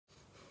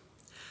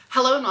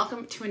Hello and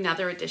welcome to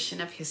another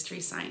edition of History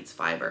Science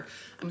Fiber.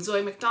 I'm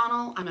Zoe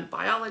McDonald, I'm a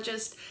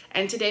biologist,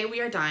 and today we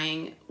are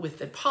dyeing with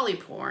the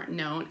polypore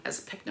known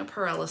as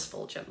Pycnoporellus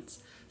fulgens.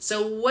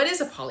 So what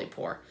is a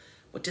polypore?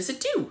 What does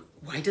it do?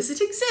 Why does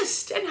it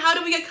exist? And how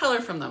do we get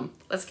color from them?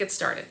 Let's get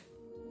started.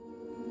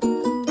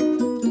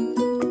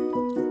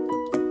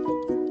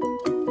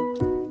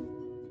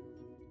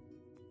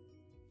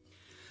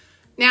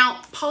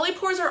 Now,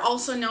 polypores are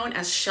also known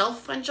as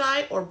shelf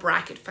fungi or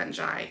bracket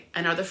fungi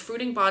and are the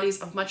fruiting bodies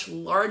of much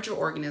larger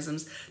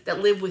organisms that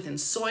live within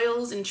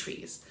soils and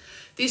trees.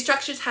 These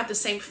structures have the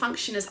same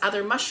function as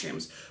other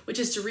mushrooms, which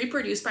is to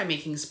reproduce by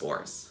making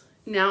spores.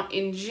 Now,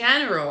 in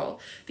general,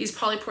 these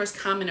polypores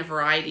come in a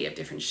variety of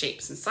different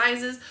shapes and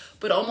sizes,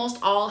 but almost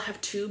all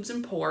have tubes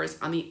and pores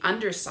on the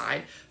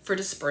underside for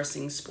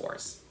dispersing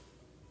spores.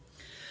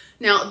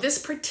 Now, this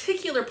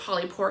particular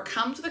polypore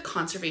comes with a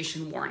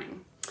conservation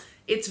warning.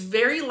 It's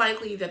very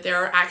likely that there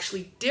are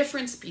actually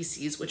different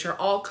species which are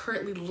all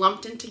currently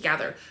lumped in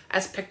together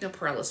as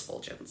Pycnoporellus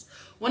fulgens.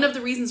 One of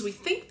the reasons we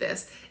think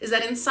this is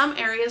that in some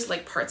areas,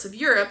 like parts of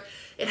Europe,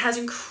 it has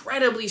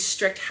incredibly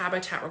strict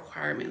habitat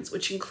requirements,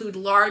 which include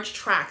large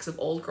tracts of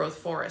old-growth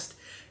forest.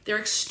 They're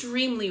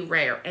extremely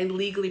rare and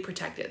legally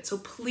protected, so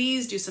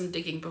please do some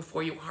digging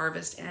before you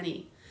harvest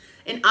any.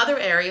 In other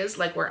areas,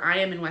 like where I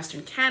am in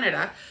Western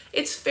Canada,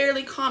 it's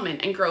fairly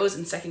common and grows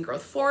in second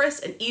growth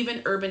forests and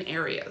even urban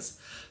areas.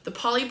 The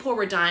polypore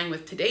we're dyeing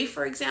with today,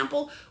 for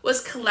example,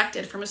 was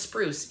collected from a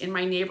spruce in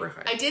my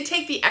neighborhood. I did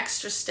take the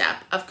extra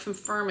step of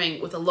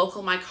confirming with a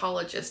local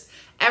mycologist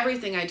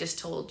everything I just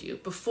told you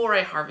before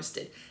I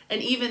harvested,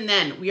 and even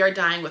then we are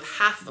dyeing with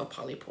half of a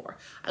polypore.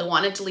 I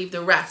wanted to leave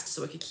the rest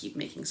so it could keep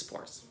making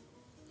spores.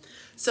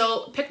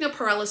 So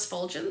Pycnoporellus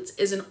fulgens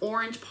is an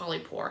orange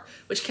polypore,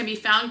 which can be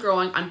found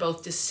growing on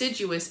both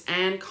deciduous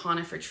and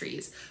conifer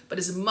trees, but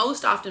is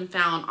most often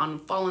found on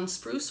fallen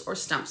spruce or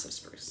stumps of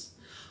spruce.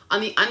 On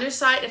the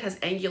underside, it has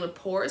angular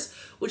pores,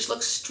 which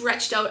look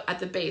stretched out at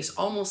the base,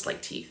 almost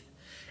like teeth.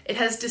 It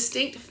has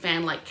distinct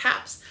fan-like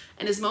caps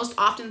and is most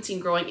often seen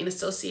growing in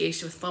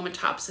association with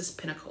Fomitopsis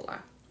pinicola,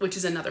 which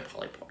is another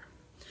polypore.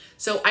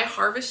 So I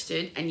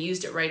harvested and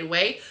used it right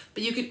away,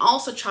 but you can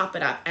also chop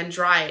it up and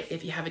dry it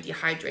if you have a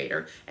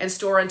dehydrator and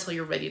store until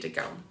you're ready to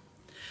go.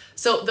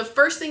 So the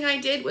first thing I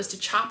did was to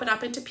chop it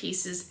up into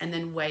pieces and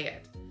then weigh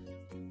it.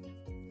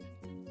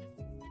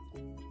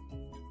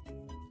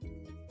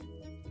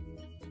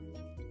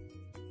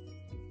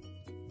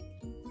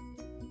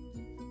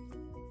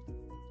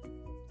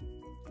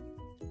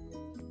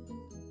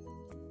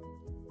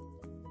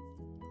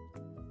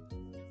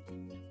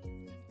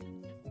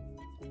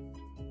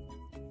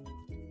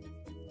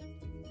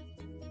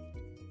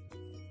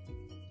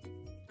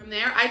 From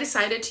there, I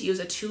decided to use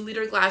a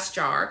 2-liter glass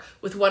jar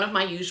with one of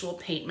my usual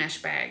paint mesh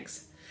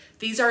bags.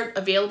 These are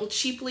available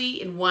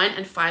cheaply in 1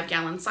 and 5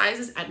 gallon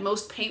sizes at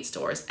most paint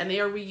stores, and they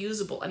are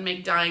reusable and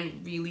make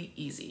dyeing really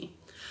easy.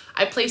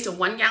 I placed a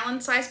 1 gallon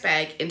size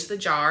bag into the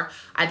jar.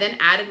 I then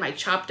added my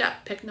chopped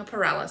up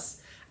Pycnoporellus.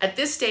 At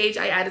this stage,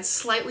 I added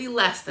slightly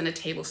less than a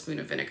tablespoon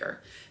of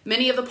vinegar.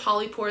 Many of the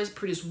polypores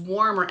produce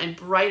warmer and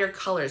brighter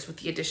colors with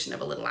the addition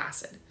of a little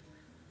acid.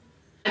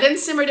 I then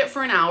simmered it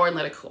for an hour and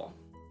let it cool.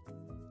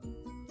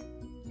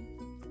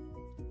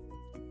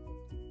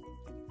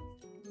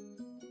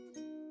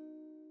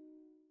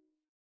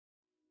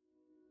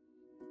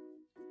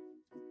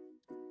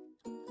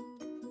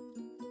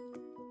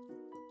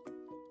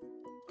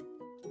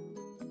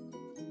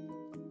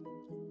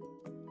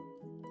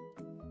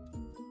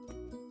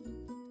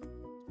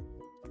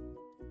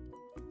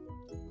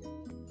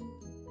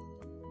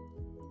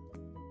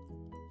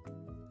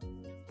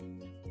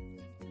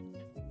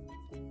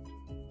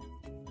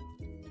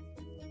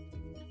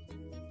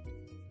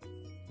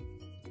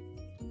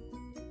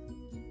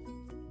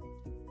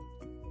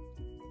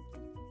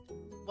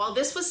 While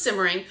this was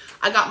simmering,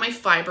 I got my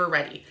fiber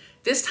ready.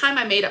 This time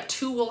I made up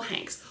 2 wool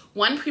hanks,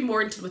 one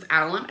pre-mordanted with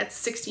alum at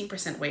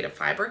 16% weight of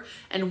fiber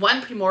and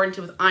one pre-mordanted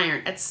with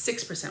iron at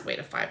 6% weight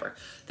of fiber.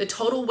 The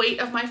total weight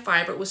of my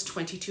fiber was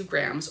 22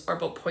 grams or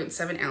about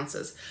 0.7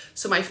 ounces.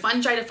 So my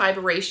fungi to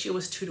fiber ratio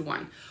was 2 to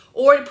 1.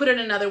 Or to put it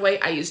another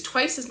way, I used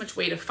twice as much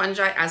weight of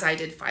fungi as I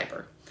did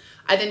fiber.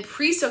 I then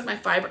pre-soaked my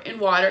fiber in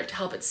water to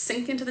help it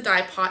sink into the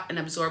dye pot and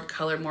absorb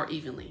color more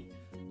evenly.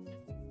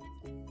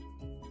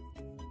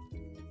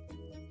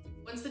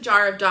 Once the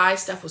jar of dye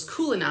stuff was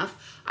cool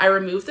enough, I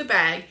removed the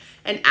bag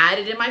and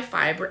added in my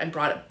fiber and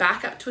brought it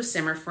back up to a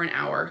simmer for an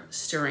hour,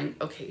 stirring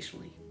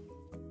occasionally.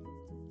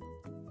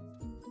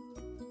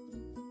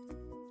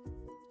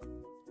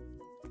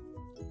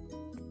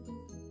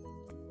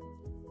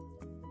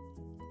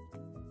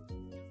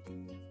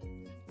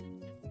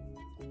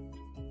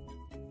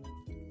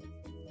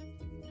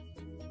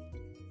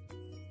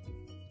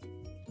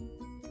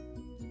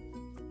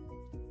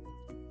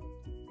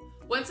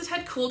 Once it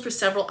had cooled for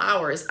several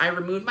hours, I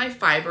removed my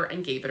fiber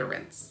and gave it a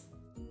rinse.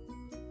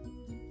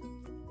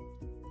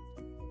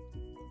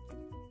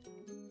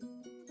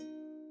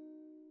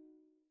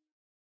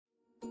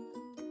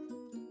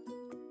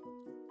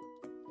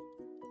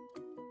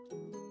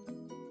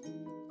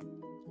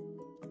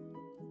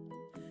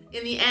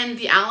 In the end,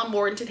 the alum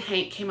warranted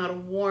hank came out a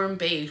warm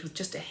beige with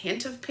just a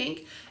hint of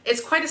pink.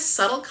 It's quite a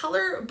subtle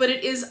color, but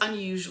it is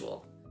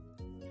unusual.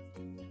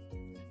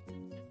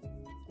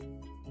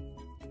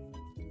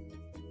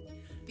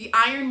 The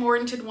iron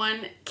mordanted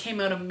one came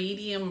out a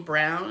medium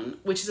brown,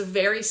 which is a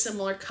very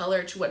similar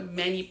color to what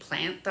many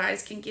plant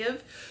dyes can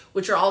give,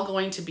 which are all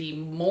going to be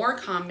more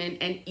common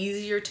and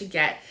easier to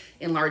get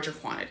in larger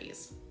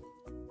quantities.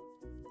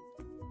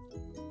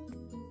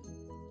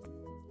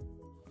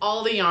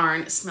 All the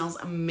yarn smells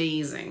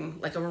amazing,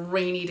 like a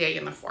rainy day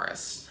in the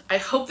forest. I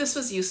hope this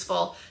was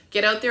useful.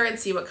 Get out there and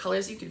see what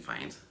colors you can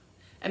find.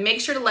 And make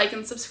sure to like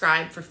and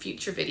subscribe for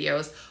future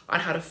videos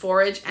on how to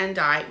forage and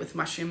dye with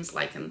mushrooms,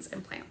 lichens,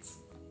 and plants.